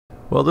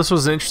Well, this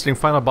was an interesting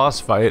final boss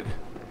fight.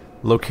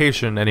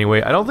 Location,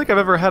 anyway. I don't think I've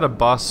ever had a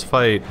boss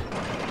fight.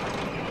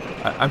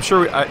 I'm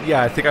sure.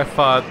 Yeah, I think I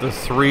fought the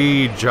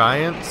three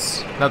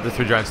giants. Not the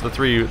three giants. The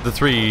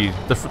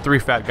three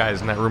fat guys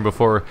in that room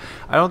before.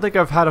 I don't think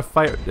I've had a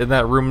fight in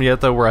that room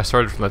yet, though, where I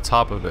started from the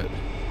top of it.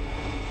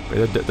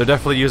 They're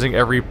definitely using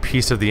every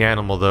piece of the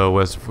animal, though,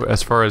 as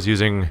far as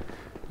using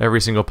every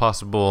single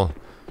possible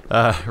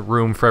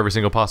room for every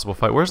single possible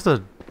fight. Where's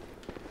the?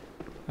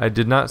 I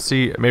did not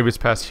see. Maybe it's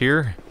past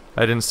here.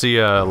 I didn't see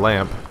a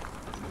lamp.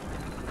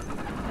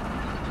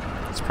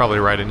 It's probably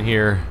right in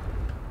here.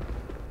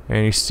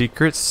 Any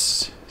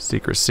secrets?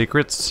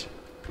 Secrets?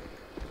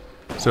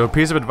 So a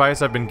piece of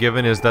advice I've been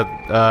given is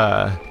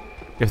that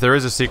if there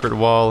is a secret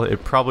wall,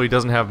 it probably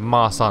doesn't have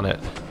moss on it.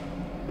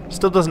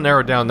 Still doesn't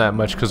narrow it down that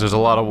much because there's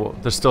still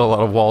a lot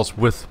of walls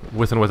with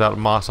and without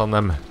moss on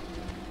them.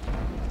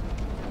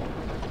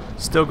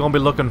 Still gonna be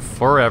looking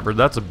forever.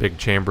 That's a big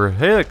chamber.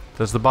 Hey, look,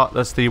 that's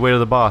the way to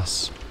the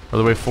boss, or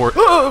the way forward.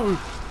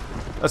 Oh!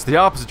 That's the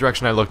opposite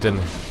direction I looked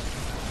in.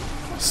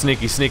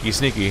 Sneaky, sneaky,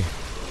 sneaky.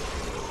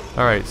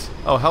 Alright.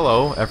 Oh,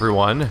 hello,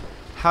 everyone.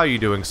 How you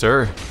doing,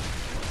 sir?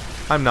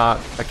 I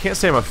can't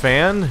say I'm a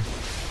fan.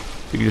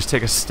 You can just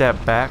take a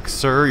step back,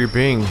 sir.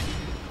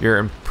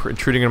 You're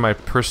intruding into my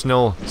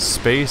personal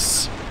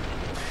space.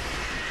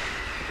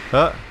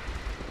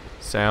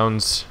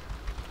 Sounds.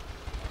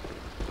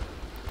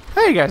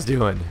 How you guys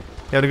doing? You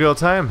having a good old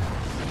time?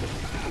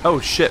 Oh,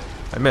 shit.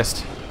 I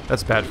missed.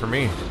 That's bad for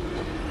me.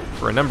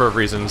 For a number of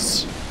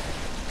reasons.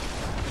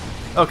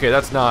 Okay,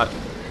 that's not...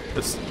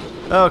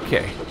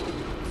 Okay.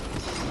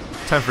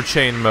 Time for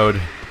chain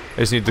mode.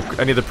 I need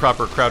the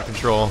proper crowd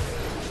control.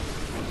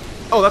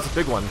 Oh, that's a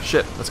big one.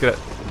 Shit, let's get it.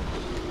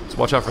 Let's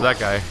watch out for that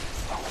guy.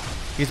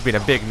 He's being a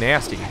big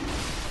nasty.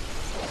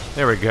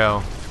 There we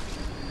go.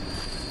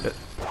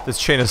 This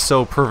chain is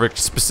so perfect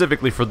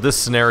specifically for this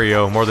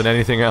scenario more than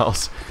anything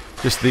else.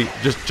 Just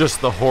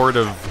the horde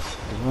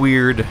of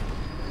weird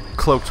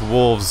cloaked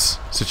wolves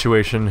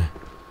situation.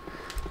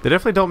 They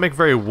definitely don't make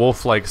very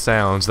wolf-like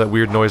sounds, that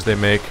weird noise they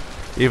make,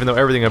 even though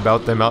everything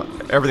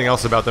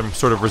else about them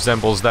sort of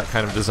resembles that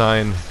kind of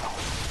design.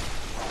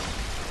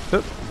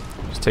 Oop.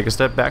 Just take a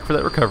step back for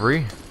that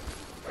recovery.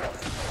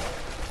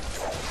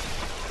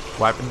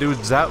 Wiping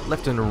dudes out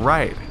left and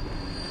right.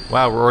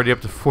 Wow, we're already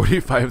up to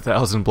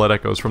 45,000 blood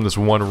echoes from this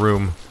one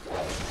room.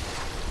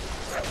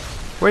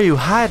 Where are you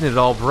hiding it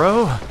all,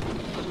 bro?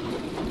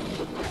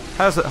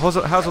 How's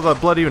all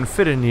that blood even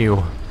fit in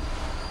you?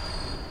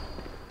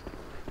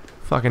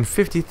 Fucking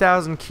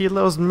 50,000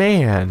 kilos,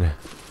 man.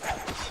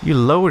 You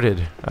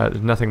loaded.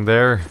 Nothing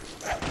there.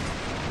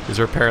 These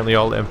are apparently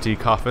all empty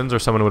coffins, or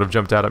someone would have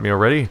jumped out at me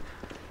already.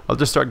 I'll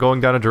just start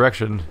going down a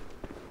direction.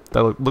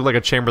 That looked like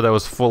a chamber that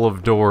was full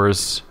of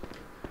doors.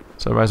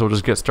 So I might as well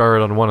just get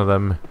started on one of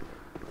them.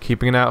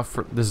 Keeping an eye out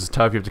for... This is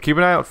tough. You have to keep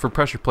an eye out for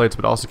pressure plates,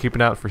 but also keep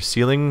an eye out for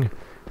ceiling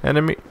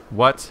enemy...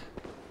 What?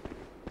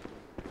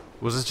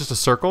 Was this just a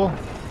circle?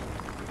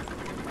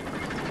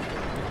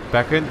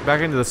 Back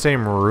into the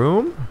same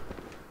room?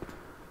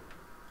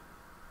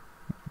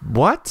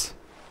 What?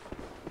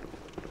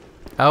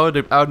 I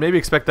would maybe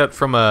expect that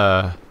from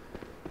a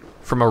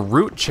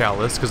root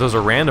chalice, because those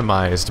are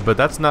randomized, but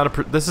that's not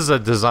a... This is a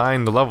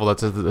designed level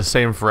that's the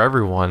same for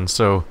everyone,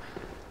 so...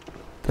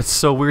 That's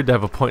so weird to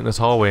have a pointless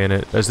hallway in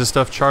it. Is this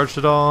stuff charged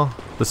at all?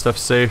 This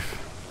stuff's safe?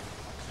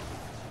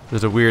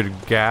 There's a weird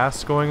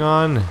gas going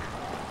on?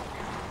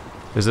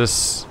 Is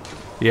this...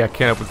 Yeah,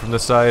 can't open from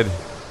this side.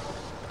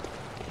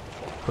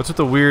 What's with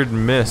the weird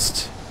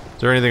mist?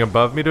 Is there anything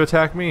above me to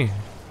attack me?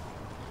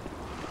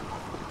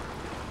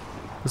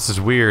 This is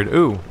weird.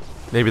 Ooh,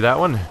 maybe that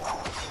one?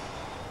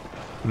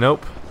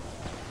 Nope.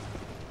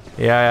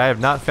 Yeah, I have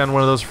not found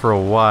one of those for a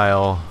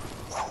while.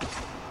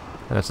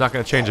 And it's not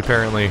gonna change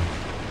apparently.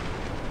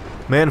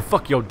 Man,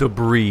 fuck your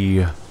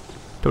debris.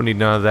 Don't need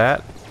none of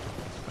that.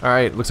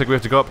 Alright, looks like we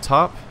have to go up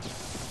top.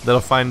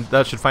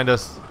 That should find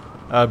us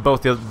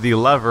both the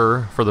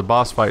lever for the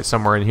boss fight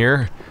somewhere in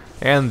here,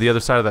 and the other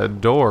side of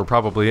that door,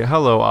 probably.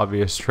 Hello,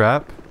 obvious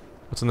trap.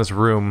 What's in this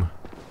room?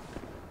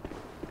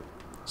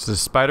 Is this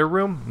a spider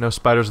room? No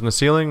spiders in the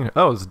ceiling.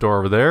 Oh, there's a door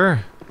over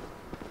there.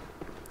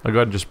 I'll go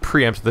ahead and just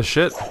preempt this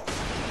shit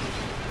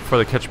before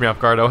they catch me off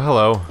guard. Oh,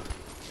 hello.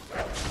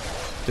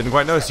 Didn't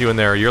quite notice you in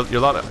there. You're a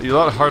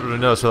lot harder to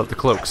notice without the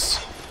cloaks.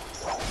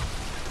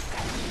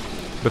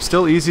 But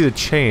still easy to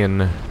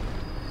chain.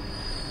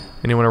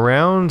 Anyone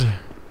around?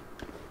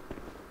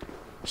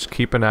 Just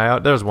keep an eye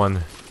out. There's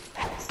one.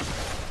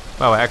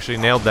 Wow, I actually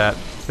nailed that.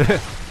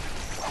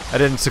 I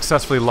didn't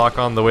successfully lock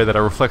on the way that I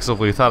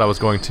reflexively thought I was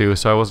going to,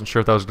 so I wasn't sure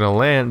if that was going to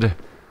land.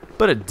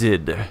 But it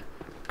did.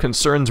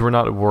 Concerns were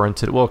not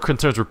warranted. Well,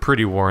 concerns were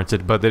pretty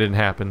warranted, but they didn't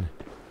happen.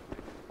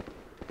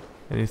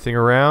 Anything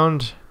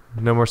around?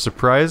 No more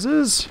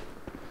surprises?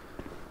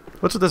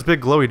 What's with this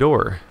big glowy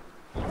door?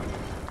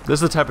 This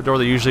is the type of door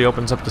that usually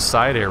opens up to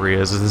side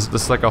areas. Is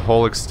this like a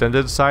whole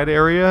extended side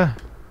area?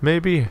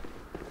 Maybe?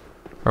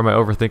 Or am I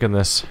overthinking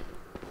this?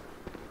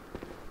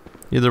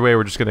 Either way,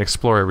 we're just gonna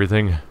explore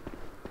everything.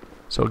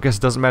 So I guess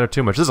it doesn't matter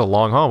too much. This is a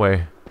long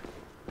hallway.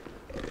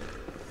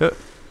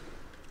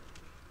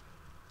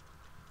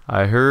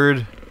 I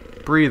heard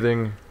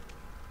breathing.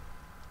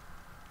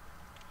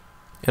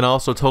 And I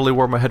also totally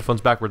wore my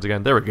headphones backwards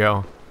again. There we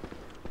go.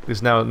 At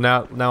least now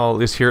I'll at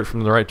least hear it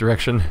from the right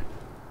direction.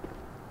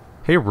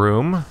 Hey,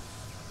 room.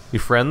 You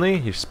friendly?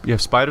 You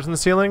have spiders in the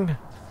ceiling?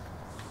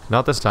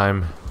 Not this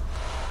time.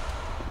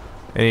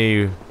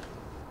 I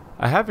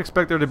have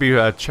expected there to be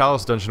a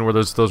Chalice dungeon where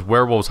there's those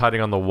werewolves hiding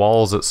on the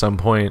walls at some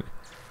point.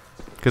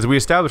 Because we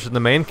established in the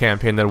main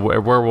campaign that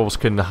werewolves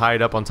can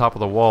hide up on top of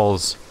the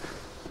walls.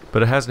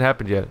 But it hasn't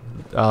happened yet.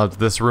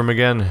 This room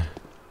again.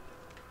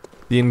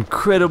 The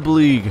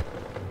incredibly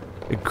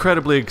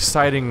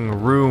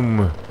exciting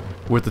room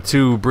with the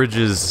two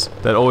bridges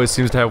that always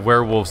seems to have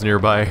werewolves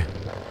nearby.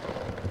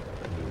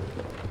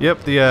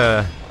 Yep,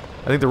 I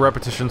think the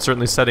repetition's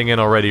certainly setting in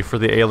already for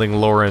the Ailing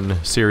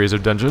Loran series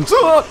of dungeons.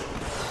 Ah!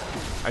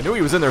 I knew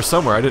he was in there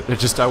somewhere.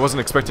 I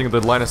wasn't expecting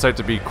the line of sight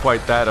to be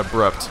quite that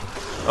abrupt.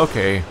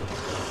 Okay.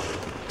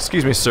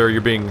 Excuse me, sir.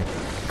 You're being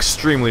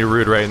extremely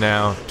rude right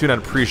now. Do not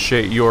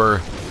appreciate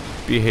your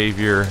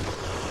behavior.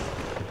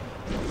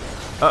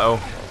 Uh-oh.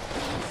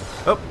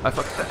 Oh,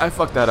 I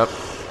fucked that up.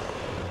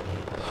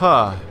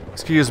 Huh.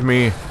 Excuse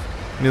me.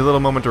 Need a little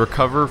moment to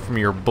recover from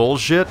your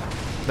bullshit?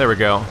 There we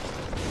go.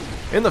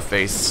 In the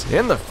face.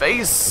 In the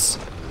face!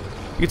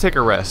 You take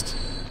a rest.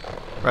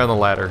 Right on the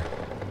ladder.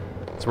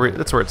 That's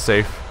where it's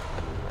safe.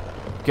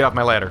 Get off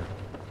my ladder.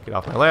 Get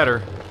off my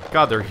ladder.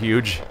 God, they're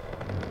huge.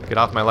 Get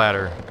off my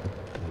ladder.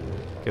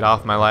 Get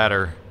off my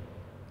ladder.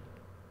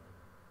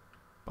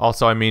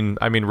 Also, I mean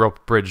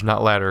rope bridge,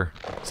 not ladder.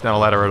 It's not a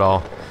ladder at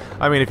all.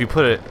 I mean,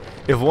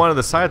 if one of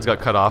the sides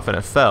got cut off and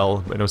it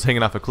fell, and it was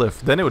hanging off a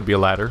cliff, then it would be a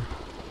ladder.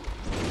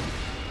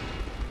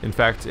 In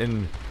fact,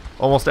 in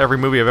almost every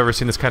movie I've ever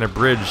seen this kind of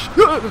bridge...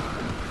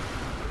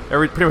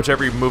 pretty much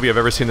every movie I've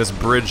ever seen this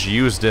bridge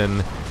used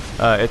in,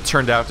 it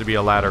turned out to be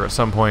a ladder at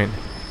some point.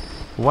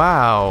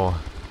 Wow.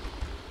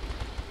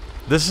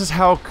 This is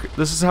how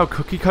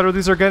cookie cutter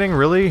these are getting?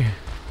 Really?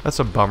 That's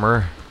a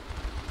bummer.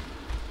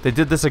 They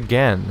did this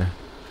again.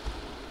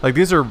 Like,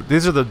 these are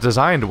the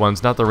designed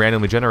ones, not the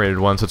randomly generated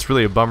ones. It's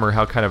really a bummer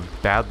how kind of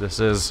bad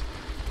this is.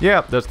 Yeah,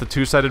 that's the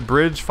two-sided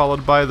bridge,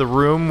 followed by the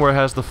room where it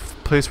has the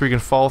place where you can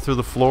fall through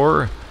the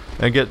floor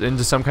and get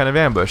into some kind of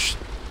ambush.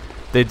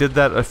 They did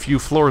that a few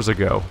floors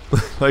ago.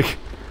 Like,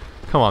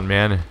 come on,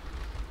 man.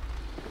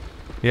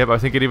 Yep, I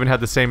think it even had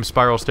the same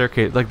spiral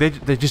staircase. Like, they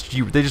just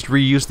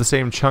reused the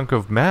same chunk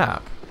of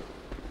map.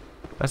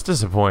 That's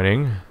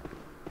disappointing.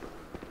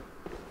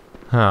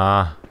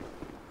 Huh.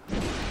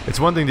 It's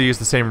one thing to use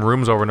the same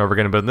rooms over and over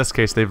again, but in this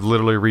case, they've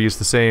literally reused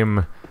the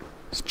same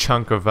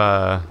chunk of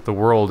the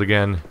world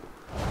again.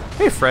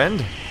 Hey,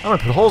 friend. I'm gonna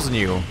put holes in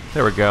you.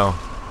 There we go.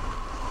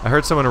 I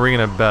heard someone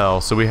ringing a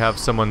bell, so we have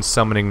someone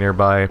summoning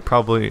nearby.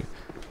 Probably,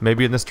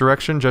 maybe in this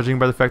direction, judging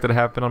by the fact that it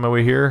happened on my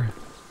way here.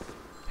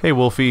 Hey,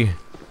 Wolfie.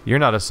 You're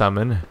not a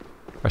summon.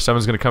 Our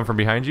summon's gonna come from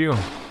behind you?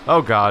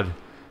 Oh, God.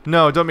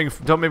 No, don't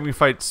make me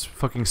fight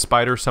fucking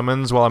spider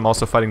summons while I'm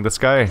also fighting this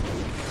guy.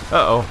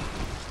 Uh-oh.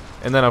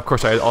 And then, of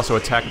course, I also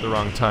attack at the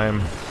wrong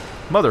time.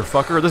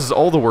 Motherfucker, this is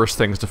all the worst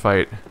things to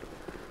fight.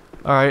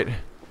 Alright.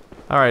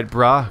 Alright,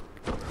 brah.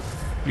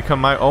 Become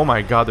my... Oh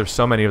my God, there's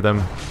so many of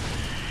them.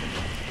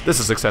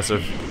 This is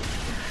excessive.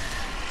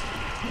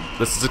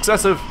 This is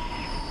excessive!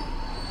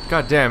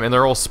 God damn, and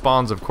they're all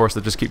spawns, of course,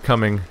 that just keep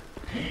coming.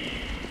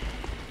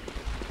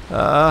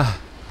 Come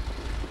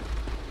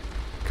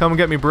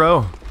get me,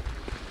 bro.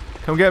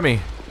 Come get me.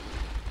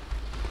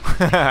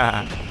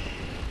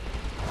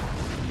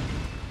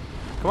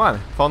 Come on,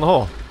 fall in the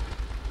hole.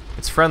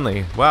 It's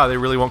friendly. Wow, they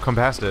really won't come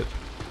past it.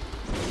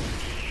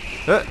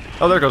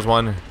 Oh, there goes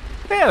one.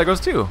 Yeah, there goes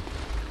two.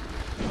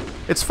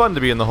 It's fun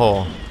to be in the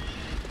hole.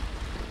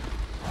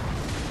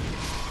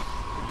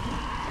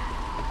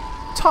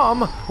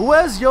 Tom,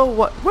 where's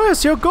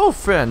your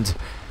girlfriend?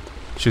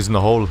 She's in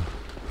the hole.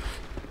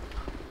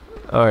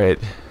 Alright.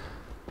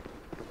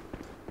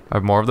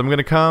 Are more of them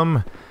gonna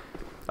come?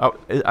 Oh,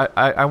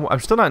 I'm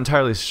still not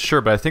entirely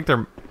sure, but I think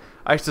they're...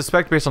 I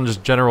suspect, based on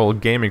just general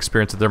game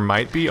experience, that there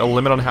might be a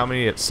limit on how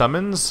many it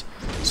summons.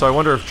 So I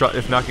wonder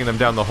if knocking them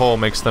down the hole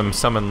makes them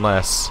summon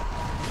less.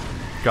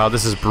 God,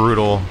 this is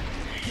brutal.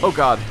 Oh,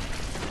 God.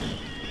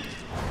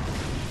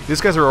 These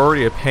guys are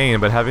already a pain,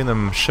 but having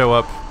them show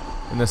up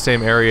in the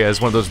same area as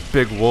one of those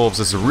big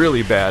wolves is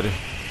really bad.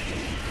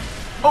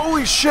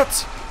 Holy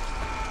shit!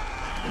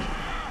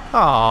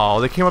 Oh,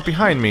 they came up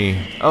behind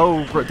me.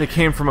 Oh, they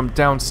came from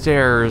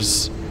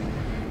downstairs.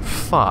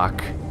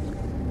 Fuck.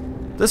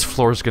 This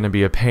floor's gonna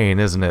be a pain,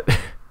 isn't it?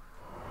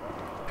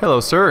 Hello,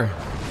 sir.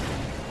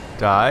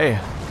 Die.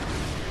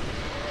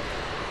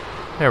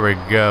 There we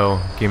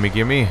go. Gimme,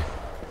 gimme.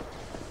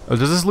 Oh,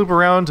 does this loop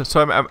around?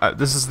 So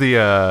this is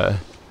the,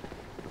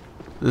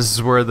 this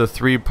is where the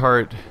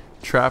three-part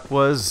trap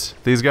was?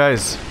 These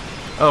guys?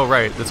 Oh,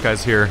 right. This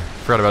guy's here.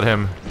 Forgot about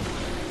him.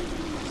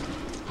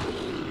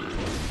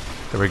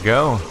 There we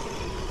go.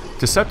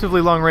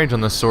 Deceptively long range on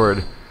this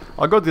sword.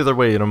 I'll go the other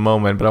way in a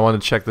moment, but I want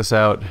to check this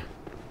out.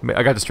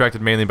 I got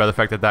distracted mainly by the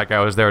fact that that guy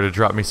was there to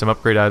drop me some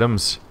upgrade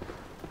items.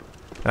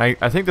 And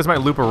I think this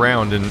might loop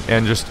around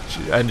and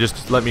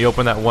just let me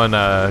open that one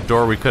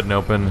door we couldn't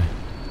open.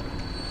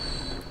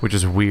 Which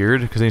is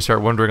weird, because then you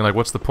start wondering, like,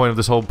 what's the point of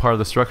this whole part of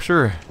the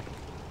structure?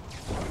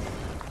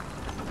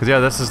 Because yeah,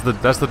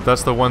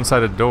 that's the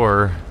one-sided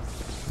door.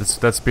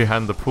 That's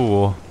behind the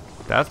pool.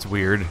 That's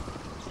weird.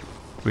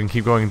 We can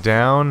keep going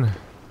down.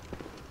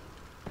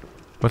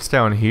 What's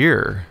down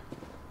here?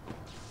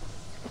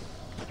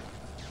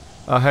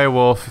 Oh, hey,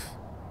 wolf.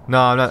 No,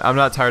 I'm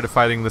not tired of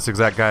fighting this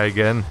exact guy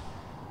again.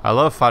 I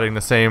love fighting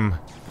the same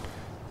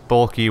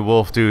bulky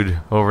wolf dude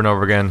over and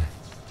over again.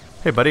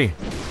 Hey, buddy.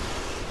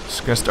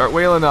 Just gonna start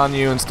wailing on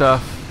you and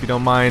stuff, if you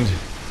don't mind.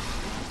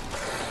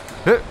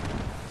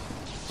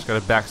 Just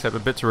gotta backstep a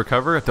bit to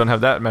recover. Don't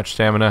have that much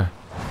stamina.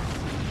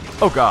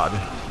 Oh god.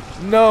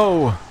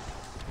 No!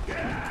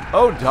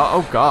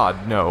 Oh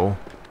god, no.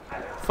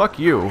 Fuck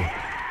you.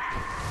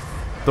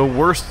 The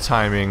worst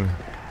timing.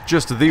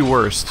 Just the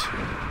worst.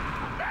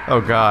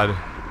 Oh god.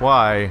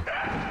 Why?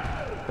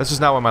 That's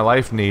just not what my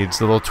life needs,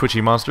 the little twitchy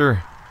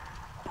monster.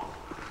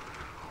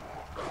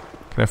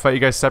 Can I fight you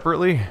guys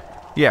separately?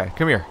 Yeah,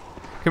 come here.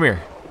 Come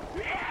here.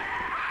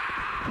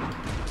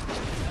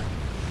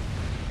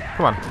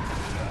 Come on.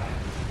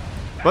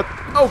 What?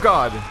 Oh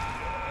god!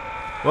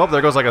 Well,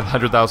 there goes like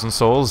 100,000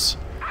 souls.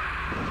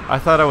 I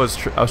thought I was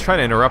trying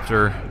to interrupt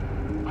her.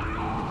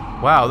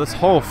 Wow, this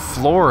whole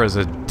floor is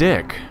a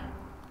dick.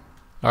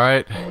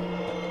 Alright.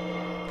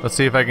 Let's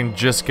see if I can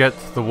just get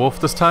the wolf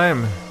this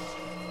time.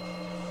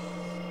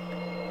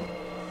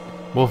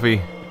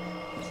 Wolfie.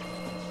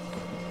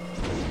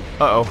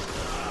 Uh-oh.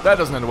 That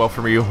doesn't end well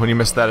for you when you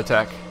miss that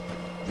attack.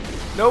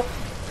 Nope.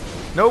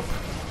 Nope.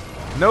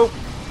 Nope.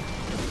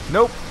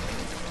 Nope.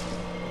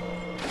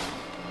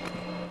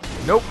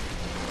 Nope.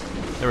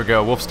 There we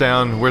go. Wolf's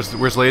down.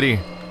 Where's Lady?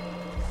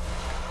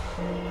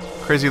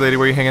 Crazy lady,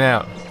 where you hanging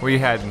out? Where you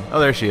hiding? Oh,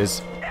 there she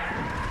is.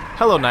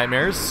 Hello,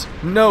 nightmares.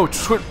 No,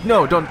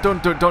 no,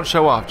 don't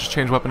show off. Just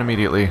change weapon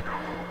immediately.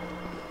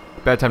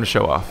 Bad time to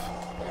show off.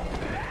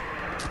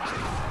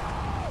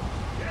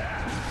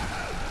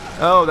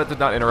 Oh, that did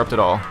not interrupt at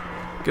all.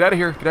 Get out of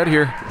here! Get out of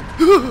here!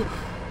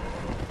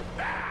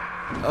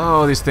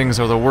 Oh, these things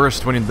are the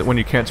worst when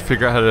you can't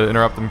figure out how to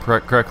interrupt them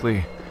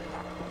correctly.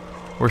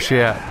 Where's she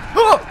at?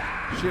 Oh!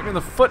 She hit me in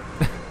the foot!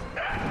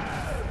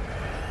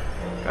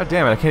 God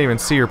damn it, I can't even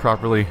see her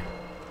properly.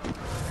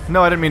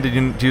 No, I didn't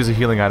mean to use a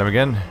healing item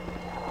again.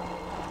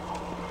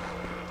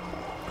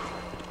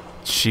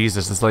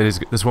 Jesus,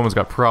 this woman's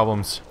got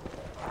problems.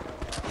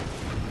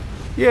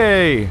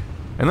 Yay!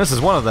 And this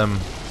is one of them.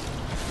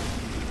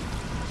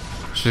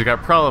 She's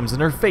got problems in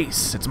her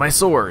face. It's my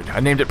sword.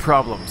 I named it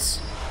Problems.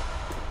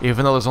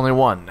 Even though there's only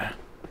one.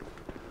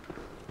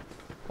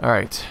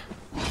 Alright.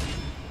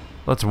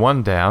 That's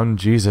one down.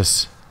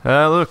 Jesus.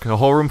 Look, a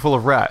whole room full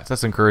of rats.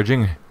 That's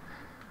encouraging.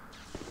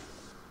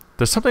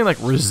 There's something like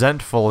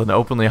resentful and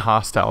openly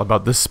hostile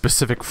about this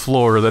specific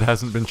floor that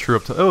hasn't been true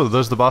up to... Oh,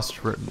 there's the boss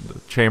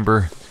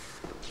chamber.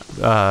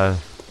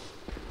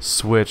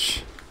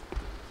 Switch.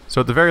 So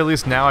at the very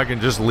least now I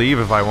can just leave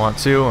if I want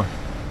to.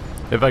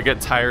 If I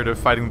get tired of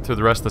fighting through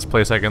the rest of this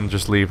place, I can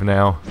just leave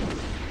now.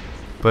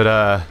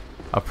 But,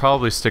 I'll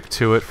probably stick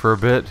to it for a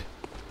bit.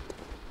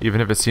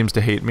 Even if it seems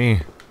to hate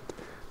me.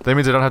 That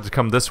means I don't have to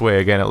come this way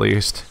again, at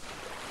least.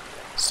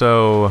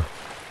 So,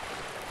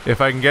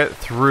 if I can get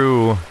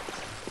through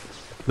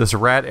this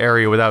rat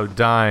area without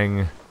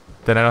dying,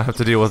 then I don't have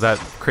to deal with that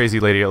crazy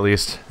lady, at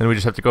least. Then we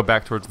just have to go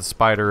back towards the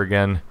spider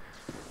again.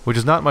 Which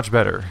is not much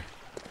better.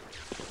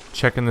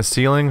 Checking the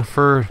ceiling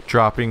for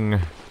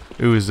dropping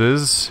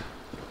oozes.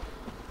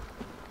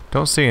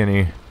 Don't see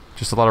any.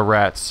 Just a lot of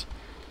rats.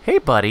 Hey,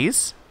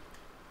 buddies.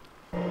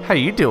 How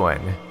you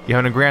doing? You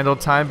having a grand old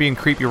time being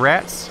creepy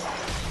rats?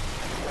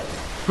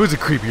 Who's a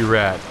creepy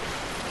rat?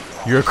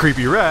 You're a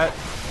creepy rat.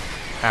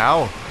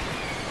 Ow.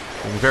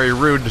 Being very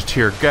rude to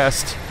your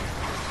guest.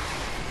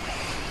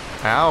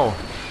 Ow.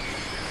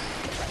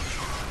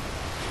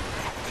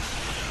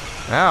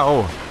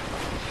 Ow.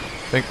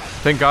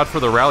 Thank God for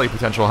the rally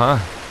potential, huh?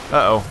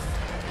 Uh-oh.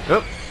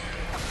 Oop.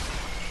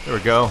 There we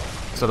go.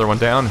 There's another one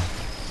down.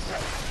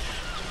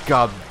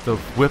 God, the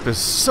whip is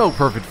so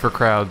perfect for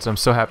crowds. I'm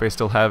so happy I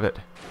still have it.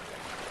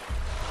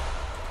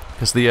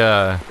 Because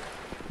the,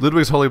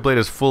 Ludwig's Holy Blade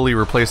has fully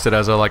replaced it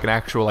as a, like, an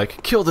actual,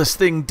 like, kill this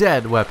thing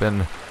dead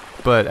weapon.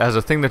 But as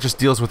a thing that just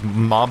deals with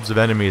mobs of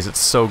enemies, it's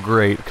so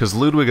great. Because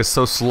Ludwig is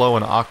so slow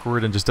and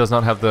awkward and just does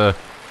not have the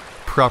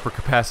proper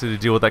capacity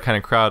to deal with that kind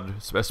of crowd,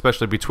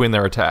 especially between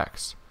their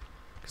attacks.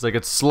 Because, like,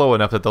 it's slow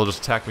enough that they'll just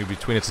attack me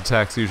between its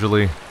attacks,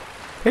 usually.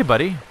 Hey,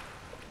 buddy.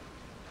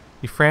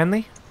 You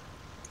friendly?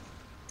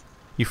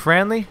 You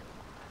friendly?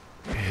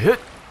 Hit.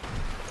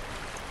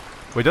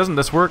 Wait, doesn't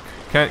this work?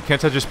 Can't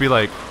I just be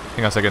like...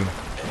 Hang on a second.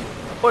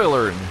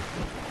 Loran.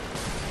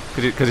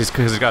 Because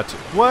he's got...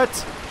 What?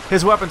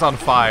 His weapon's on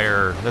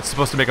fire. That's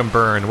supposed to make him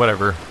burn.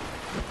 Whatever.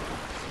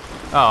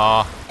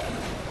 Aw.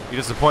 You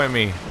disappoint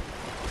me.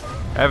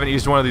 I haven't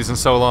used one of these in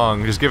so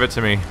long. Just give it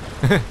to me.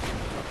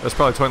 That's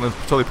probably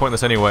totally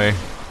pointless anyway.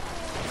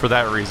 For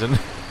that reason.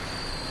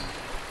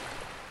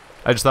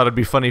 I just thought it'd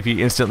be funny if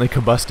he instantly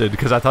combusted,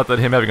 because I thought that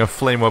him having a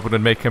flame weapon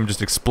would make him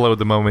just explode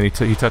the moment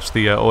he touched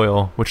the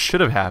oil, which should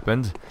have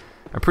happened.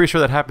 I'm pretty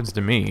sure that happens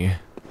to me.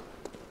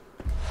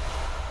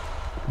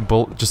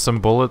 Just some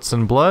bullets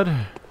and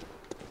blood?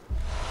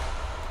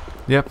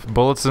 Yep,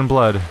 bullets and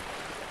blood.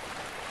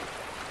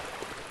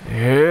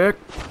 Heck.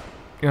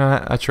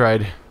 I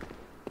tried.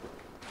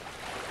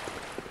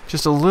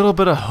 Just a little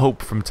bit of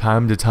hope from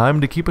time to time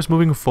to keep us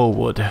moving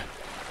forward.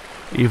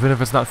 Even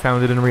if it's not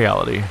founded in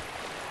reality.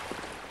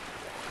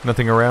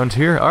 Nothing around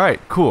here?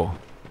 Alright, cool.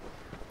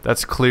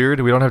 That's cleared.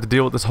 We don't have to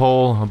deal with this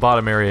whole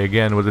bottom area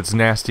again with its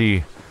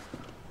nasty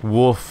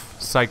wolf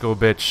psycho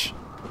bitch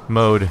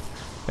mode.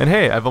 And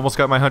hey, I've almost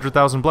got my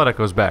 100,000 blood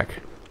echoes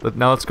back. But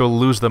now let's go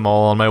lose them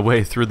all on my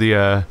way through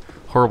the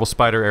horrible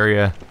spider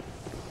area.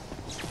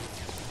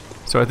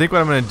 So I think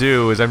what I'm going to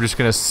do is I'm just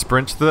going to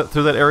sprint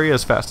through that area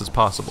as fast as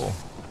possible.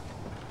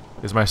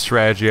 Is my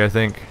strategy, I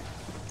think.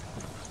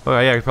 Oh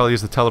yeah, I could probably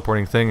use the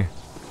teleporting thing.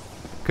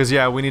 Because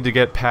yeah, we need to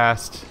get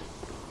past...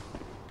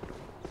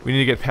 We need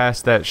to get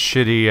past that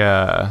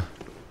shitty,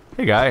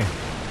 Hey guy.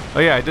 Oh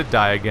yeah, I did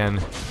die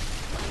again.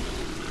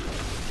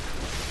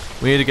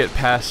 We need to get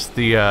past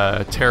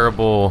the,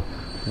 terrible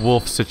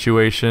wolf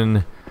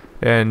situation.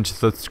 And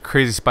the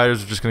crazy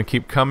spiders are just going to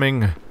keep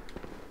coming.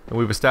 And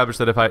we've established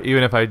that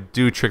even if I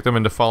do trick them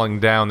into falling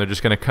down, they're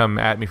just going to come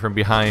at me from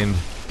behind.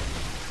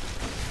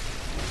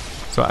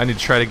 So I need to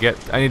try to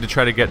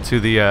get to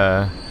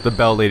the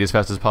bell lady as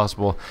fast as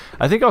possible.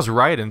 I think I was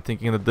right in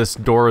thinking that this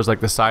door is like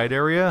the side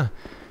area.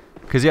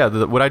 Because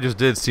yeah, what I just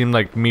did seemed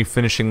like me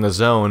finishing the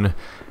zone,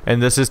 and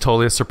this is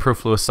totally a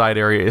superfluous side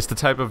area. It's the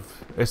type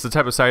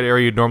of side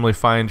area you'd normally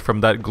find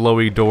from that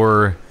glowy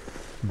door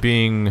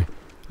being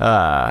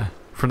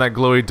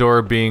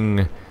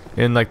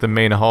in like the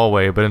main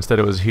hallway, but instead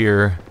it was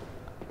here.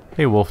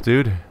 Hey wolf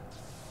dude.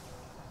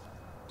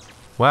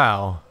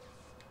 Wow.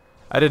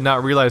 I did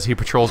not realize he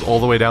patrols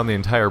all the way down the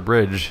entire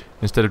bridge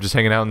instead of just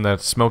hanging out in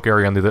that smoke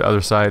area on the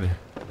other side.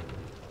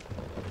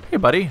 Hey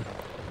buddy.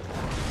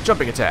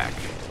 Jumping attack.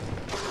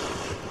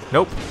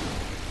 Nope.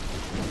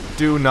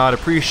 Do not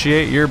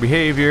appreciate your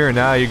behavior,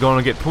 now you're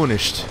gonna get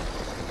punished.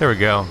 There we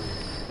go.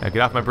 Now get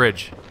off my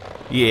bridge.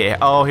 Yeah,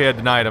 oh he had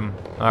denied him.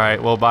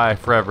 Alright, well bye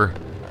forever.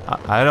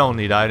 I don't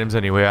need items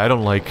anyway, I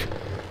don't like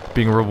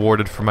being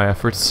rewarded for my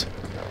efforts.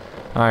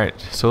 Alright,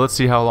 so let's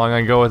see how long I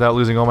can go without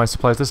losing all my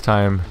supplies this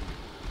time.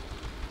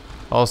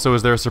 Also,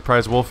 is there a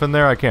surprise wolf in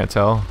there? I can't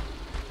tell.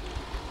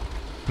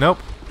 Nope.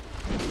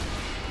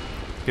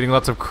 Getting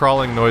lots of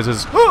crawling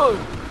noises.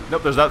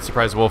 Nope, there's that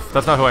surprise wolf.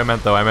 That's not who I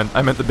meant though, I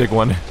meant the big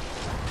one.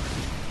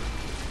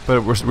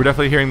 But we're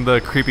definitely hearing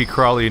the creepy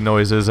crawly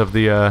noises of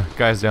the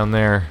guys down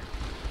there.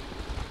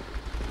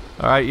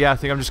 Alright, yeah, I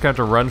think I'm just gonna have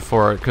to run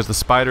for it, because the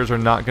spiders are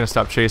not gonna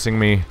stop chasing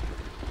me.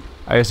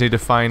 I just need to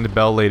find the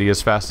Bell Lady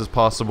as fast as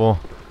possible.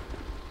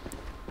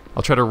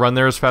 I'll try to run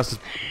there as fast as...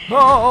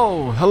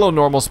 Oh! Hello,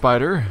 normal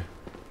spider.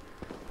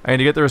 I need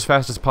to get there as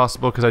fast as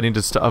possible, because I need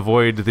to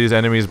avoid these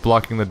enemies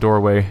blocking the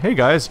doorway. Hey,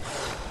 guys!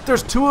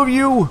 There's two of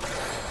you!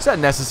 Is that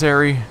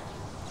necessary?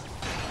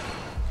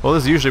 Well,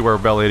 this is usually where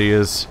Bell Lady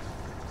is.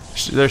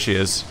 There she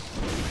is.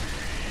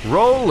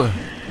 Roll!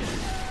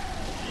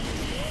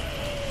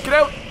 Get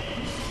out!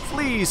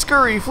 Flee!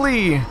 Scurry!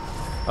 Flee!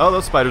 Oh,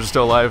 those spiders are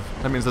still alive.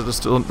 That means that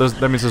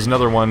there's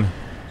another one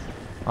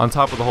on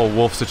top of the whole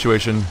wolf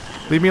situation.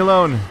 Leave me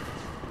alone.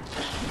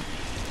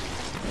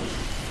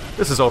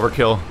 This is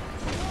overkill.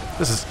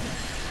 This is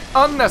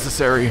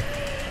unnecessary.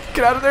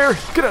 Get out of there!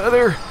 Get out of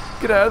there!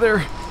 Get out of there!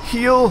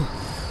 Heal!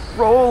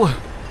 Roll!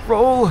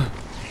 Roll!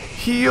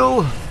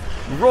 Heal!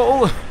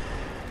 Roll!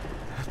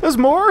 There's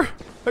more?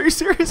 Are you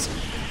serious?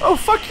 Oh,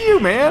 fuck you,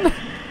 man!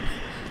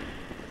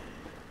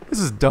 This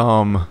is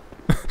dumb.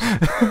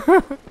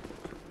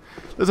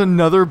 There's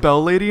another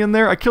Bell Lady in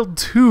there? I killed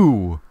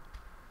two!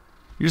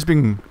 You're just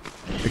being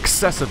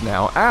excessive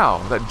now.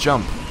 Ow, that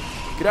jump.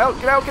 Get out,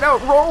 get out, get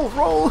out! Roll,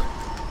 roll!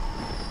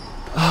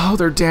 Oh,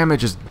 their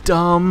damage is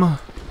dumb.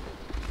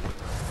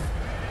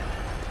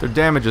 Their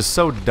damage is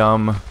so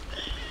dumb.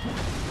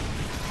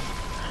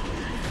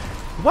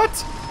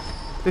 What?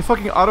 They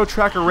fucking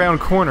auto-track around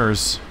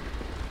corners.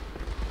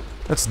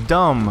 That's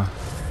dumb.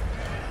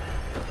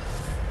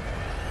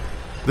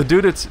 The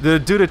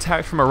dude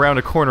attacked from around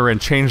a corner and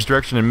changed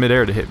direction in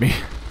midair to hit me.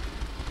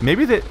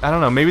 Maybe I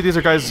don't know, maybe these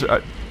are guys...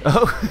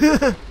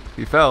 oh!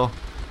 He fell.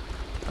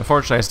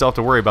 Unfortunately, I still have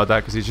to worry about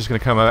that because he's just gonna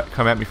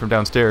come at me from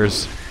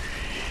downstairs.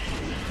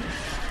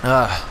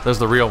 There's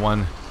the real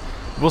one.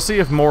 We'll see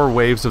if more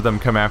waves of them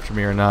come after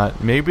me or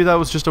not. Maybe that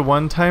was just a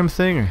one-time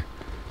thing.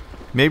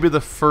 Maybe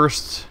the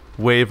first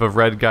wave of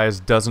red guys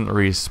doesn't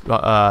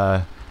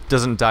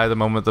die the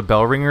moment the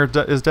bell ringer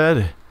is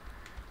dead.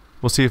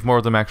 We'll see if more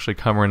of them actually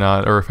come or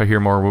not, or if I hear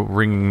more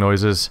ringing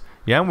noises.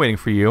 Yeah, I'm waiting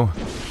for you.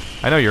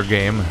 I know your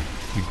game,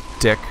 you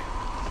dick.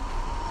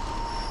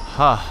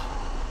 Ha.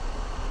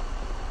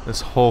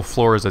 This whole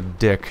floor is a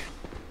dick.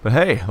 But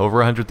hey, over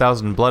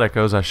 100,000 blood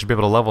echoes, I should be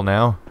able to level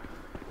now.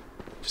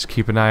 Just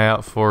keep an eye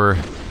out for...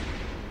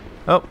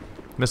 Oh,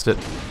 missed it.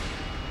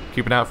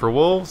 Keep an eye out for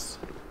wolves.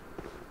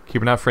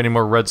 Keep an eye out for any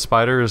more red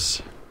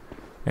spiders.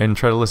 And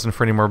try to listen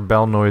for any more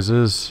bell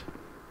noises.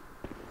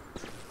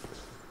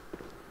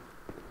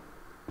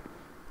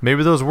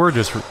 Maybe those were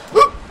just...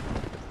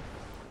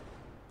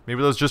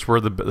 Maybe those just were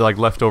the like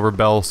leftover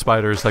bell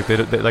spiders. Like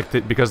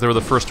because they were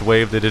the first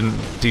wave, they didn't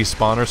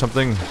despawn or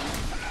something.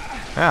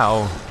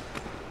 Ow.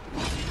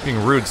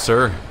 Being rude,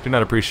 sir. Do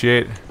not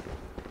appreciate.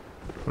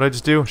 What did I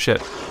just do?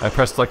 Shit. I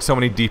pressed like so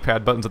many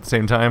D-pad buttons at the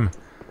same time.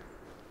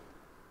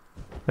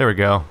 There we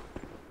go.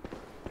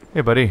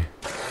 Hey, buddy.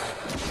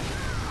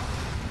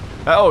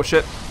 Oh,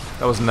 shit.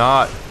 That was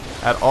not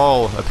at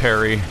all a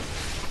parry.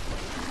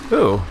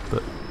 Ooh.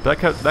 That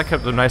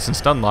kept them nice and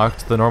stun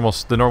locked. The normal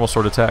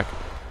sword attack.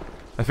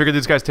 I figured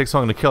these guys take so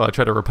long to kill. I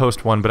tried to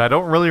riposte one, but I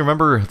don't really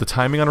remember the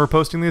timing on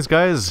riposting these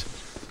guys.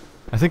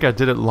 I think I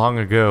did it long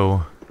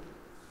ago,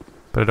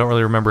 but I don't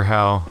really remember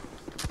how.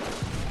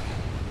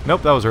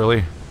 Nope, that was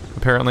early,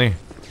 apparently.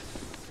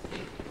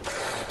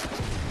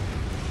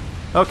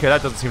 Okay,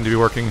 that doesn't seem to be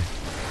working.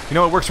 You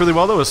know what works really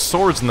well though is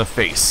swords in the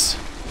face.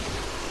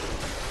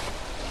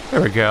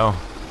 There we go.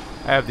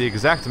 I have the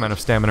exact amount of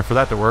stamina for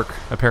that to work,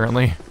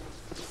 apparently.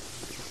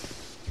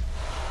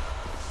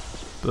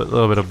 A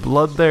little bit of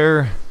blood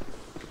there.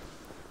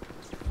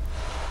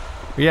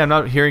 But yeah, I'm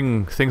not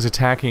hearing things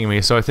attacking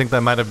me, so I think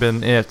that might have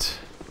been it.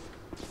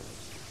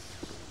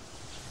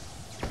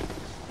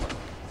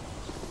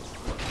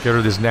 Get rid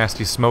of these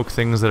nasty smoke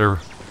things that are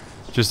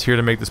just here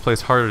to make this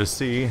place harder to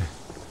see.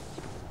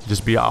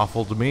 Just be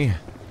awful to me.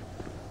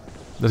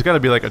 There's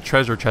gotta be like a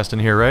treasure chest in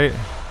here, right?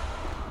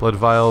 Blood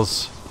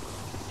Vials.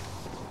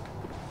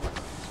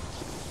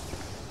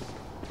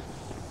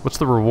 What's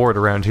the reward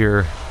around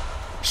here?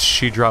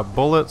 She dropped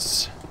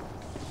bullets.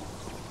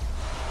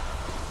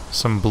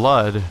 Some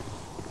blood.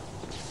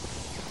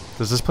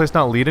 Does this place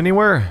not lead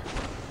anywhere?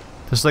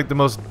 This is like the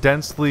most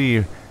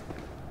densely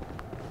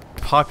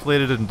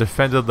populated and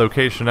defended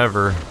location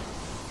ever,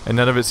 and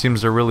none of it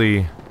seems to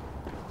really.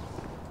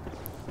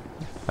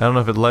 I don't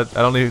know if it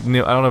I don't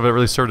know if it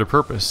really served a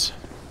purpose.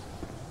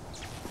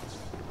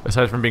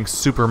 Aside from being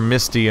super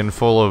misty and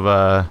full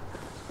of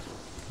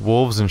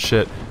wolves and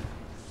shit.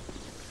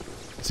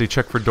 Let's see,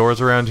 check for doors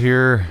around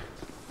here.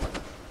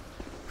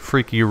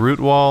 Freaky root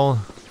wall.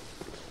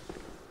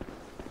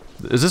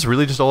 Is this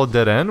really just all a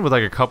dead end with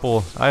like a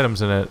couple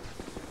items in it?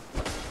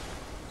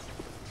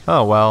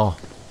 Oh well.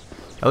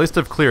 At least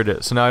I've cleared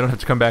it, so now I don't have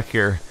to come back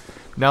here.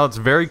 Now let's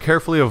very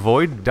carefully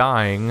avoid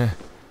dying.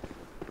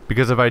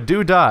 Because if I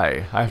do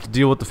die, I have to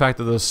deal with the fact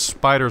that those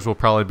spiders will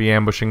probably be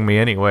ambushing me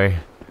anyway.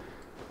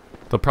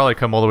 They'll probably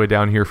come all the way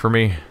down here for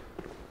me.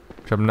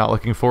 Which I'm not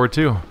looking forward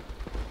to.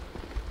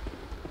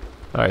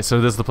 Alright,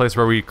 so this is the place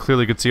where we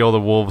clearly could see all the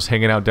wolves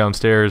hanging out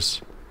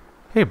downstairs.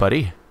 Hey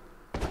buddy.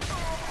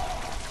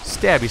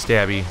 Stabby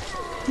stabby.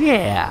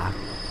 Yeah.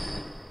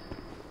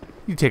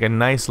 You take a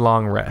nice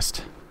long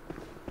rest.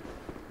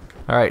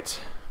 Alright.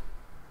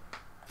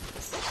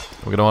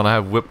 We're gonna want to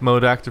have whip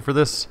mode active for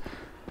this.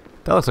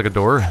 That looks like a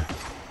door.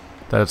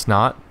 That it's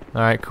not.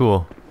 Alright,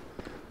 cool.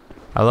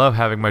 I love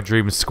having my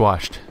dreams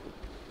squashed.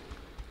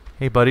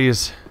 Hey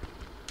buddies.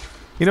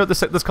 You know what,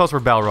 this calls for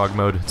Balrog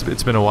mode.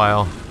 It's been a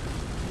while.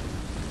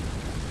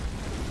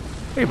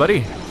 Hey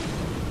buddy.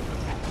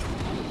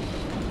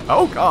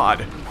 Oh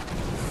god.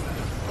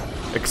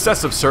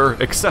 Excessive, sir.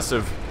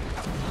 Excessive.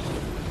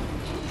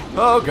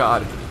 Oh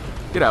god.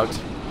 Get out.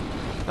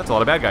 That's a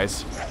lot of bad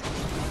guys.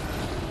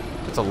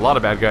 That's a lot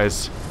of bad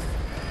guys.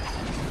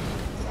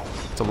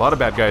 That's a lot of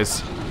bad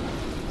guys.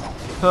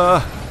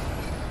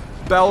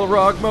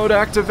 Balrog mode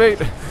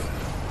activate.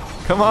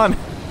 Come on.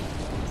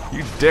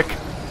 You dick.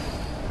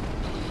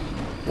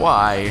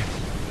 Why?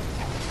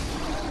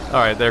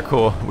 Alright, they're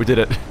cool. We did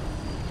it.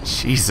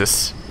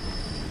 Jesus.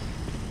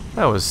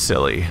 That was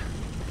silly.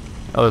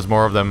 Oh, there's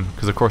more of them,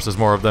 because of course there's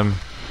more of them.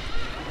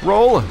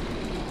 Roll!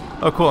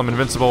 Oh cool, I'm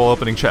invincible while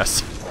opening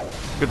chests.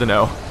 Good to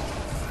know.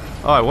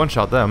 Oh, I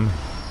one-shot them.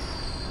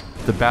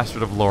 The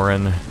bastard of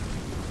Loran.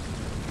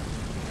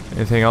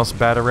 Anything else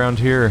bad around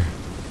here?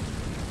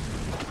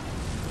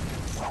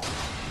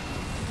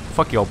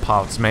 Fuck y'all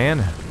pots, man.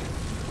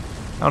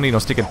 I don't need no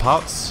sticking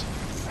pots.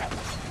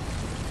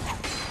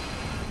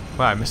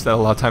 Wow, I missed that a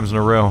lot of times in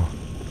a row.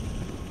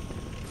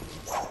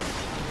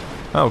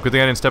 Oh, good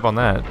thing I didn't step on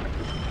that.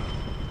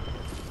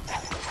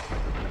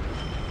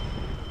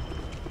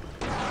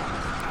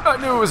 I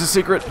knew it was a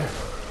secret.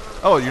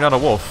 Oh, you're not a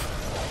wolf.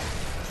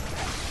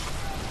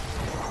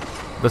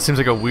 That seems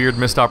like a weird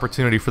missed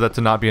opportunity for that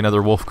to not be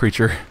another wolf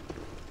creature.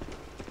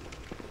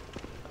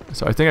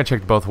 So I think I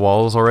checked both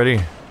walls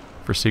already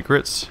for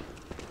secrets.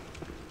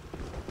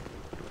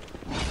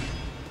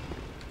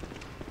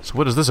 So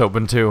what does this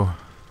open to?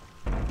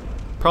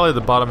 Probably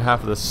the bottom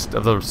half of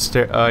the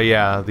stair.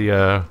 Yeah,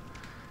 the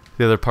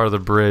other part of the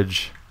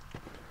bridge.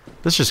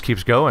 This just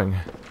keeps going.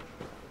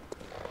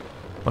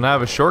 When I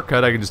have a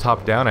shortcut, I can just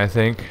hop down, I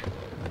think.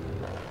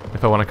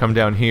 If I want to come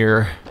down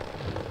here.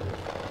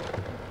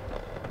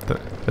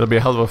 It'll be a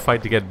hell of a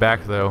fight to get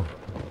back, though.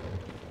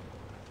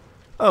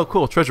 Oh,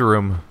 cool, treasure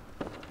room.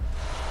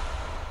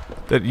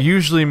 That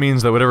usually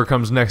means that whatever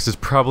comes next is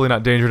probably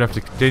not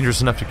dangerous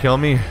enough to kill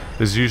me.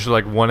 There's usually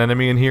like one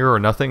enemy in here or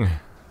nothing.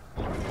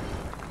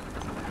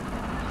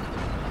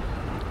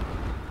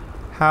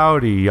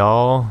 Howdy,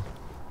 y'all.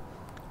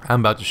 I'm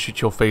about to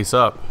shoot your face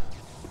up.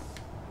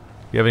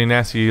 You have any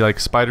nasty, like,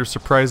 spider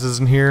surprises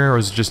in here, or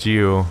is it just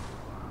you?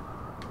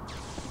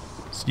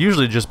 It's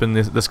usually just been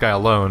this guy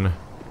alone.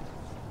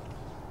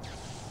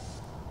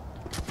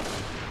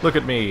 Look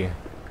at me.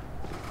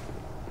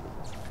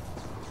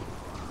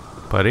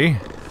 Buddy?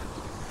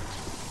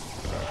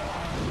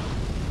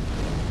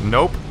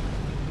 Nope.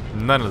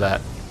 None of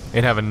that.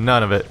 Ain't having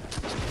none of it.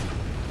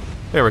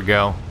 There we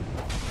go.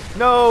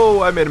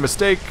 No! I made a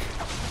mistake!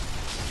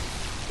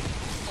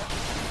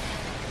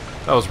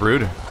 That was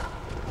rude.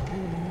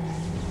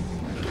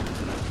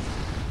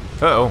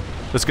 Uh-oh.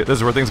 This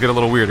is where things get a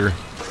little weirder.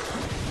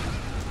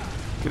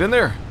 Get in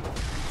there!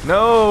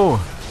 No!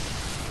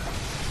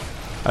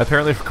 I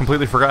apparently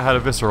completely forgot how to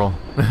visceral.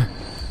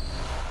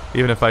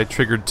 Even if I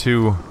triggered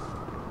 2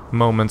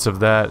 moments of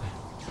that.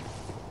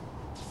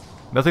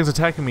 Nothing's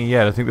attacking me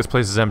yet. I think this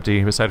place is empty,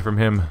 aside from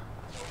him.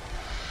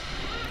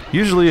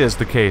 Usually is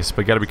the case,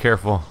 but gotta be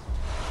careful.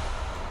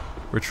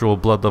 Ritual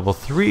blood level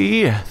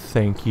 3.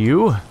 Thank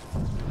you.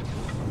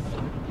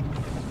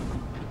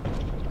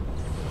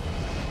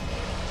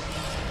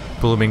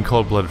 Blooming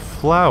cold blood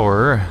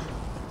flower.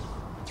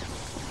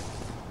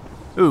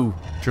 Ooh,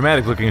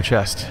 dramatic looking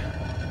chest.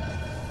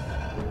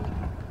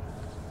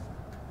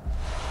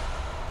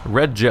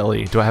 Red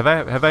jelly. Do I have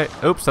I?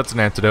 Oops, that's an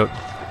antidote.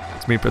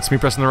 It's me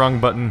pressing the wrong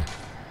button.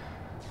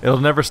 It'll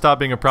never stop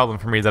being a problem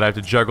for me that I have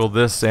to juggle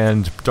this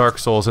and Dark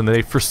Souls, and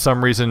they for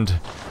some reason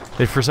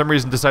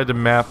decide to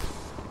map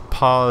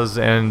pause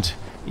and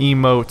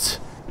emote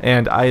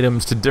and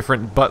items to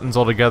different buttons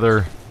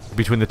altogether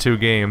between the 2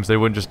 games. They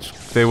wouldn't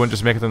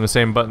just make them the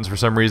same buttons for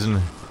some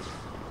reason.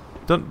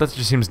 That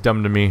just seems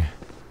dumb to me.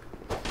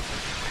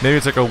 Maybe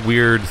it's like a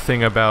weird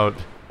thing about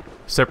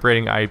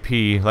separating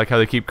IP, like how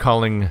they keep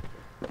calling,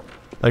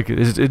 like,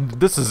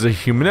 this is a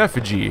human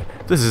effigy,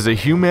 this is a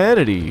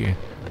humanity,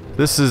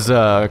 this is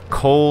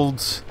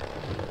cold,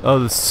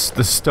 the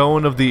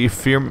stone of the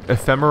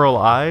ephemeral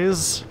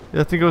eyes,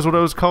 I think it was what it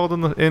was called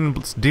in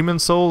Demon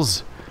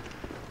Souls.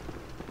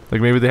 Like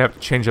maybe they have to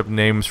change up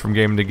names from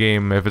game to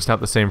game if it's not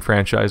the same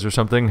franchise or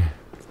something.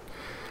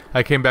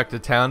 I came back to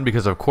town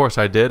because of course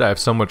I did. I have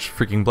so much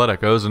freaking blood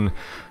echoes, and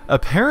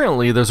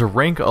apparently there's a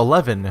rank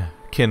 11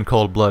 kin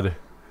cold blood.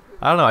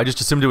 I don't know, I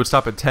just assumed it would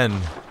stop at 10.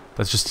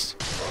 That's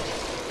just...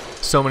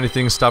 so many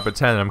things stop at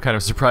 10, I'm kind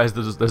of surprised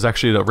there's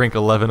actually a rank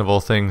 11 of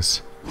all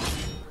things.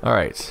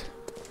 Alright.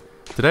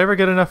 Did I ever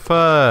get enough,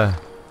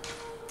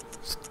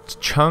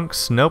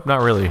 chunks? Nope,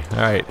 not really.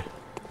 Alright.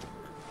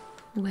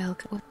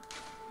 Welcome.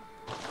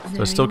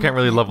 So I still can't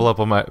really level up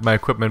on my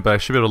equipment, but I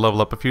should be able to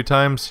level up a few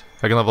times.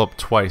 I can level up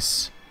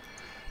twice.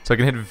 So I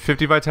can hit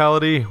 50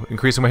 vitality,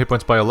 increasing my hit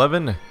points by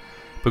 11,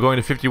 but going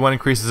to 51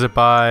 increases it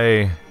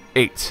by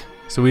 8.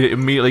 So we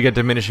immediately get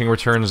diminishing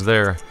returns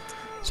there.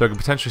 So I can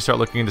potentially start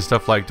looking into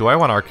stuff like, do I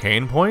want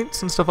arcane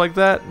points and stuff like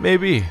that?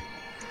 Maybe.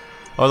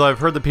 Although I've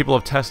heard that people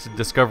have tested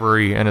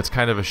Discovery, and it's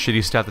kind of a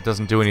shitty stat that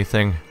doesn't do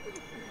anything.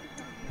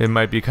 It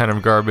might be kind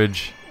of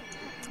garbage.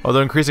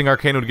 Although increasing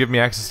arcane would give me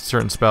access to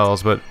certain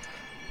spells, but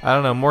I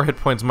don't know, more hit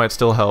points might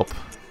still help.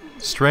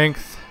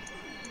 Strength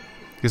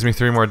gives me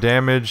 3 more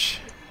damage.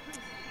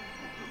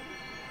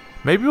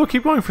 Maybe we'll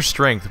keep going for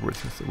strength.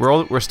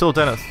 We're still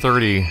down at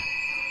 30.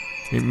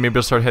 Maybe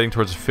I'll start heading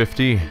towards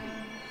 50.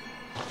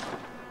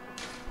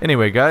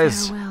 Anyway,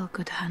 guys. Farewell,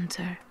 good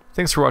hunter.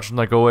 Thanks for watching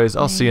like always.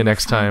 I'll see you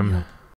next time.